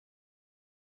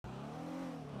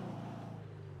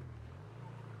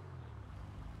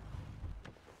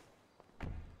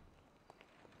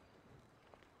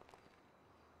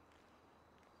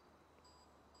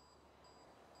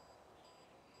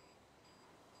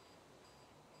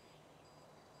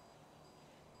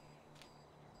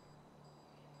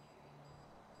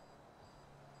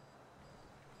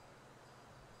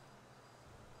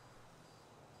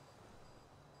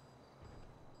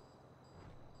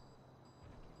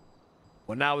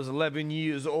When I was 11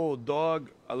 years old, dog,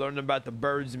 I learned about the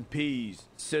birds and peas.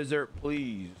 Scissor,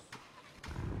 please.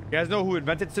 You guys know who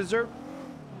invented scissor?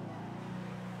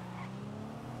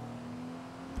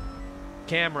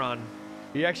 Cameron.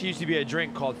 He actually used to be a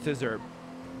drink called scissor.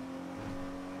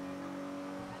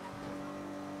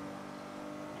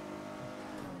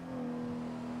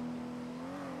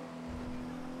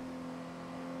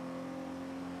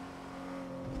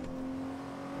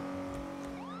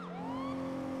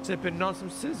 Sipping on some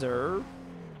scissor.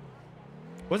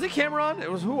 Was it Cameron?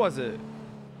 It was, who was it?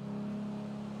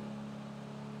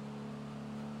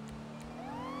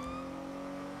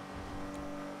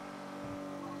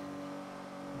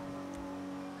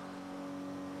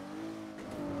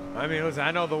 I mean, listen,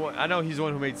 I know the one. I know he's the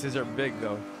one who made scissor big,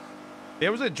 though.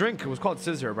 There was a drink. It was called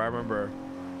scissor, but I remember.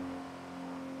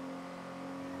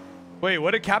 Wait,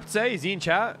 what did Cap say? Is he in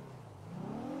chat?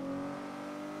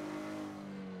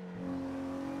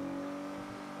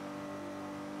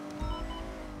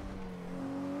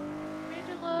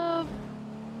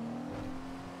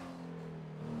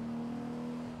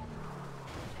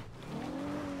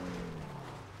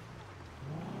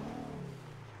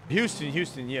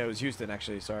 Houston, yeah, it was Houston,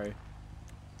 actually, sorry.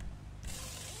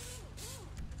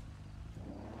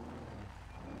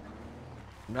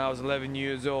 When I was 11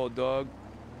 years old, dog.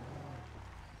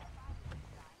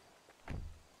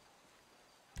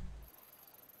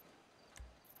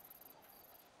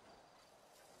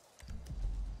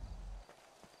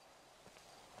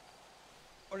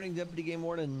 Morning, Deputy Game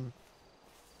Warden.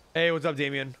 Hey, what's up,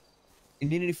 Damien? You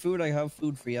need any food? I have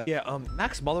food for you. Yeah,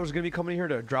 Max Muller's gonna be coming here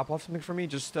to drop off something for me.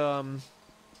 Just,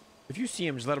 if you see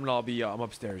him, just let him know I'm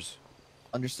upstairs.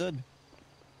 Understood.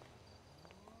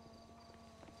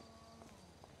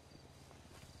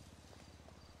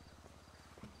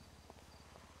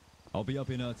 I'll be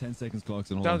up in 10 seconds,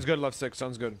 Clarkson. Sounds good, Left 6.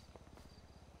 Sounds good.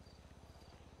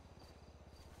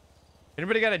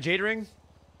 Anybody got a jade ring?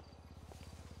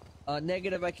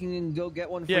 Negative. I can go get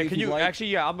one for you. you. Yeah, can you like. actually?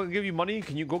 Yeah, I'm gonna give you money.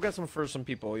 Can you go get some for some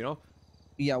people? You know?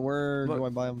 Yeah, where do I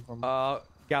buy them from?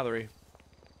 Gallery.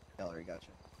 Gallery, gotcha.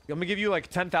 I'm gonna give you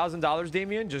like $10,000,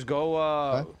 Damien. Just go.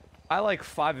 Okay. I like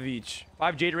 5 of each.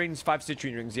 5 jade rings, 5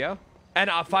 citrine rings. Yeah, and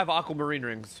 5 aquamarine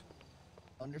rings.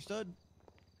 Understood.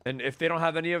 And if they don't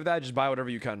have any of that, just buy whatever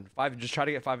you can. 5. Just try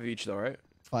to get 5 of each, though, right?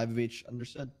 5 of each.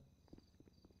 Understood.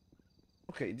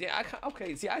 Okay. Yeah.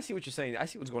 Okay. See, I see what you're saying. I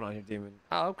see what's going on here, Damien.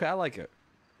 Oh, okay. I like it.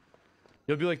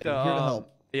 You'll be like the. I'm here to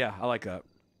help. Yeah, I like that.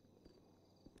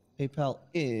 PayPal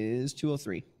is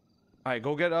 203. All right,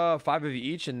 go get 5 of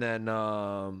each, and then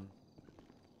let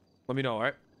me know. All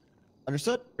right.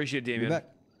 Understood. Appreciate it, Damien. Be back.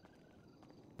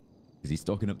 Is he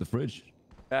stocking up the fridge?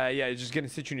 Yeah, just getting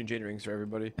citrine and jade rings for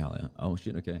everybody. Hell yeah. Oh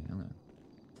shit. Okay. Hell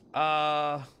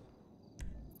yeah.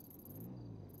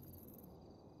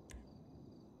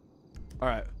 All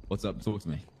right. What's up? Talk to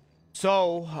me.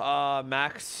 So,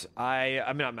 Max, I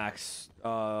mean not Max,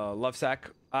 Lovesack.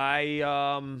 I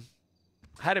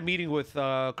had a meeting with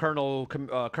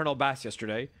Colonel Bass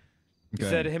yesterday. He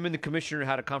said him and the commissioner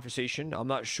had a conversation. I'm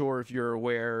not sure if you're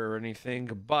aware or anything,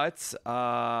 but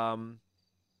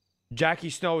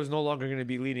Jackie Snow is no longer going to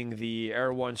be leading the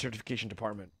Air 1 certification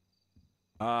department.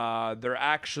 They're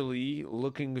actually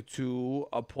looking to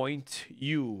appoint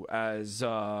you as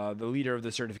the leader of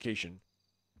the certification.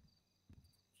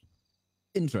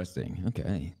 Interesting.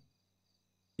 Okay.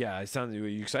 Yeah, are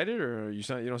you excited, or you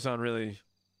don't sound really?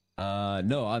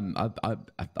 No,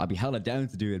 I'd be hella down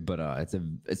to do it, but it's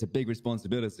a big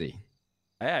responsibility.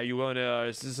 Yeah, you want to?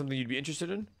 Is this something you'd be interested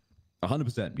in?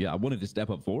 100%. Yeah, I wanted to step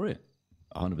up for it.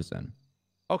 100%.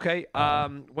 Okay.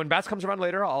 When Bats comes around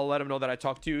later, I'll let him know that I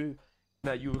talked to you,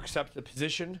 that you accept the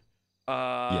position.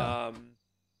 Yeah.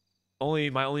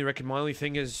 My only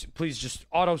thing is, please just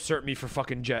auto cert me for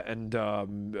fucking Jet and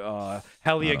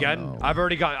Heli again. know. I've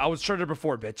already got. I was certed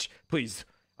before, bitch. Please,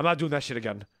 I'm not doing that shit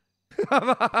again.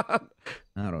 I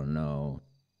don't know.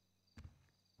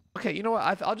 Okay, you know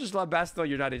what? I'll just let Bats know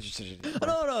you're not interested.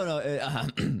 No.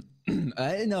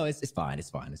 No, it's fine. It's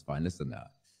fine. Listen,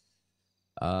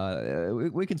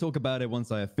 we can talk about it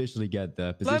once I officially get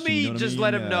the position. Let me you know just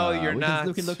what I let mean? him know you're not.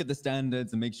 We can look at the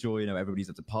standards and make sure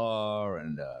everybody's up to par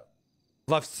and.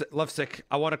 Left sick.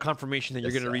 I want a confirmation that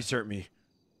you're gonna recert me.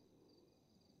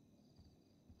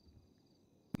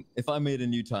 If I made a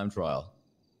new time trial.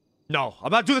 No,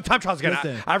 I'm not doing the time trials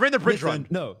again. I ran the bridge run.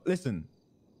 No, listen.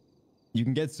 You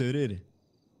can get certed,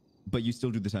 but you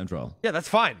still do the time trial. Yeah, that's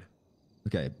fine.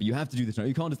 Okay, but you have to do the time.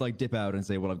 You can't just like dip out and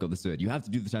say, "Well, I've got the cert." You have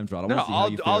to do the time trial.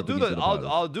 I'll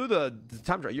do the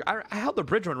time trial. I held the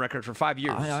bridge run record for 5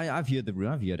 years. I've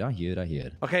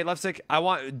heard. Okay, left sick. I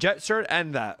want jet cert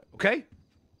and that. Okay.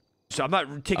 So I'm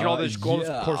not taking all this courses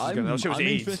again. That shit was I'm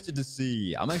AIDS. interested to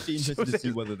see. I'm actually interested to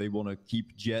see whether they want to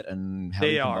keep jet and how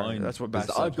They combine. are. That's what Bass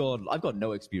said. I've got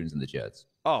no experience in the jets.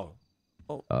 Oh.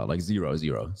 Like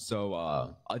zero. So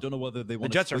I don't know whether they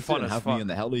want Jets to are fun and as have fuck. me in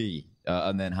the heli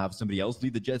and then have somebody else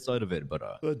lead the jet side of it.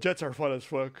 But The Jets are fun as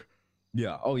fuck.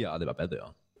 yeah. Oh yeah, I bet they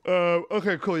are.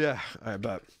 Okay, cool. Yeah, I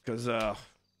bet. Because yeah.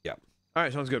 All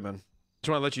right, sounds good, man. Just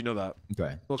want to let you know that.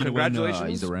 Okay. Well, Do you know when,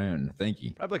 congratulations. he's around. Thank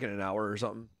you. Probably like in an hour or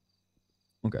something.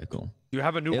 Okay, cool. Do you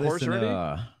have a new Hey, course listen,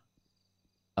 already?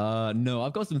 No,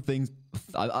 I've got some things.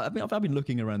 I've been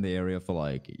looking around the area for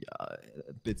like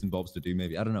bits and bobs to do.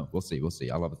 Maybe I don't know. We'll see.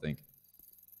 I'll have a think.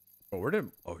 Oh, where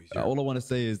did? Oh, he's here. All I want to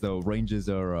say is though, Rangers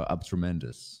are up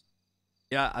tremendous.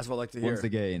 Yeah, that's what I like to hear.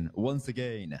 Once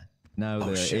again. Now Oh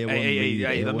the shit! A1 Hey, lead,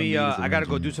 let A1 me. lead is I gotta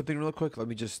go arranging. do something real quick.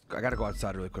 I gotta go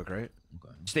outside really quick, right?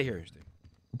 Okay. Stay here.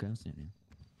 Okay, I'm seeing you.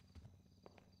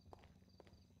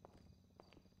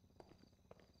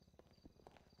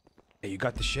 Hey, you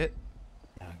got the shit?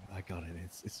 Yeah, I got it.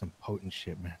 It's some potent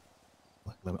shit, man.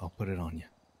 Look, I'll put it on you.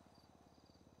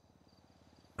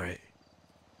 All right.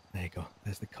 There you go.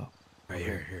 There's the cup. Right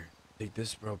here. Take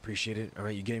this, bro. Appreciate it. All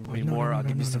right, you getting Oh, me no, more? no, I'll no,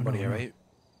 give you no, some no, money, no. all right?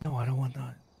 No, I don't want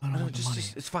that. I don't want the money.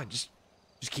 It's fine. Just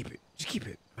keep it. Just keep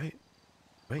it, right?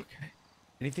 Right? Okay.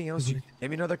 Anything else? You give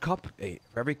me another cup. Hey,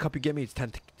 for every cup you give me, it's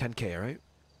 10K, all right?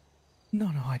 No,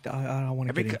 I don't want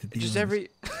to get into dealings. Just every.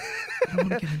 I don't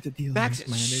want to get into dealings, Max,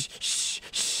 man.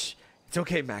 shh. It's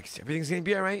okay, Max. Everything's gonna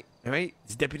be all right. All right?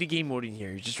 It's deputy game mode in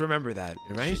here. Just remember that,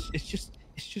 all right? It's just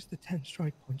the 10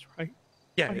 strike points, right?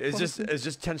 Yeah, Right, it's Clarkson?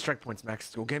 just 10 strike points,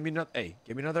 Max. Go give me another. Hey,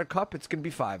 give me another cup. It's gonna be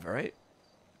 5, all right?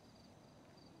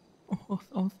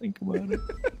 I'll think about it.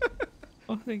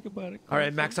 I'll think about it. All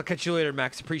right, Max. I'll catch you later,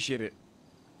 Max. Appreciate it.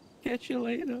 Catch you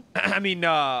later. I mean,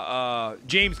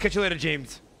 James. Catch you later,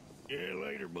 James. Yeah,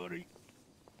 later, buddy.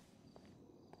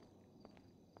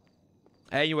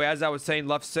 Anyway, as I was saying,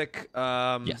 Lovesick.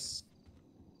 Yes.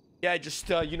 Yeah, just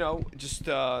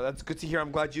that's good to hear.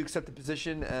 I'm glad you accept the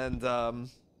position, and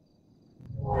it's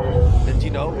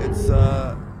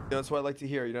that's what I like to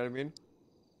hear. You know what I mean?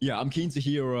 Yeah, I'm keen to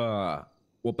hear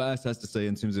what Bass has to say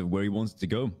in terms of where he wants to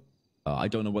go. I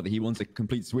don't know whether he wants a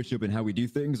complete switch up in how we do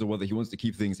things or whether he wants to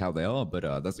keep things how they are,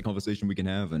 but that's a conversation we can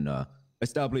have and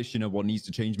establish, what needs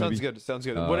to change. Maybe. Sounds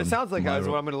good. What it sounds like is Myra.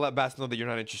 what I'm going to let Bass know that you're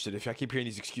not interested. If I keep hearing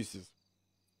these excuses.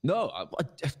 No,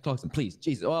 Clarkson, please,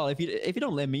 Jesus. Well, if you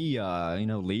don't let me,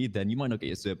 lead, then you might not get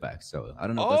your cert back. So I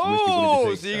don't know if that's a risk you're willing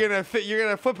to take. So you're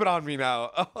gonna flip it on me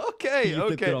now. Okay. You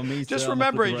flipped it on me, Just sir. I'm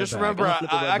gonna remember, flip it right back. I'm gonna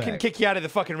flip it right I can back. kick you out of the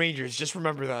fucking Rangers. Just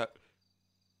remember that.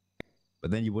 But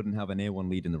then you wouldn't have an A1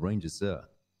 lead in the Rangers, sir.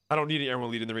 I don't need an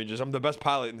airman lead in the Rangers. I'm the best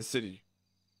pilot in the city.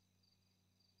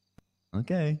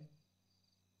 Okay.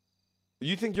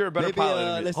 You think you're a better Maybe, pilot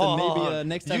than me? listen, Hold maybe on.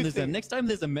 next time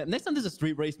there's a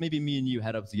street race, maybe me and you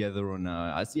head up together and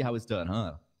I see how it's done,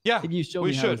 huh? Yeah, Maybe you show we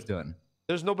me how should. it's done.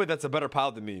 There's nobody that's a better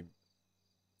pilot than me.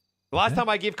 The last time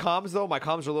I gave comms, though, my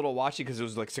comms were a little watchy because it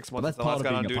was like 6 months Well, since I last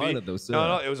got on duty. pilot, though, sir.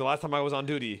 No, it was the last time I was on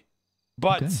duty.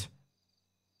 But Okay.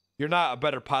 you're not a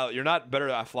better pilot. You're not better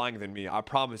at flying than me. I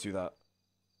promise you that.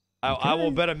 I will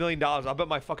bet $1 million. I'll bet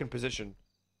my fucking position.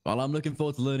 Well, I'm looking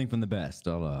forward to learning from the best.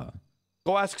 I'll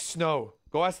Go ask Snow.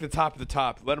 Go ask the top of the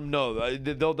top. Let them know.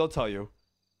 They'll tell you.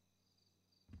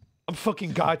 I'm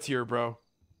fucking god tier, bro.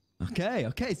 Okay.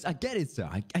 I get it, sir.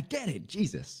 I get it.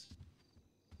 Jesus.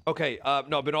 Okay,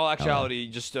 no, but in all actuality,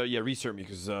 just research me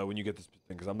because when you get this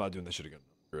thing, because I'm not doing this shit again.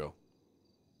 For real.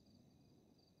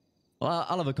 Well,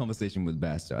 I'll have a conversation with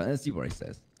Bass, sir. Let's see what he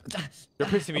says. You're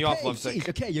pissing me off, Okay, Lovesick. jeez,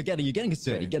 okay, you're getting a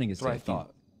cert. You're getting a cert. That's what I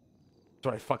thought. That's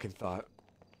what I fucking thought.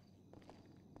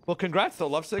 Well, congrats though,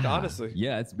 Lovesick, honestly.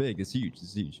 Yeah, it's big. It's huge.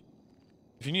 It's huge.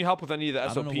 If you need help with any of the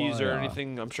I don't know SOPs why, or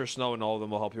anything, I'm sure Snow and all of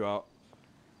them will help you out.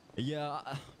 Yeah,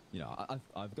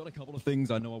 I've got a couple of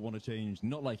things I know I want to change.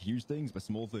 Not like huge things, but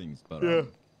small things. But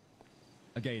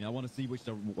again, I want to see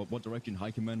what direction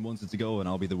High Command wants it to go, and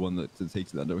I'll be the one that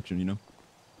takes it that direction.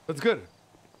 That's good.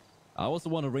 I also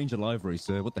want to arrange a library,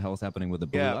 sir. What the hell's happening with the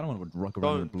blue? Yeah. I don't want to rock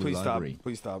around with a blue Please library. stop.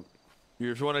 Please stop.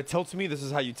 If you want to tilt me, this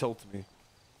is how you tilt me.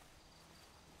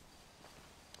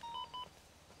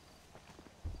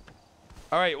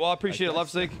 All right. Well, I appreciate it,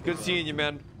 Lovesick. Good seeing you,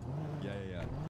 man.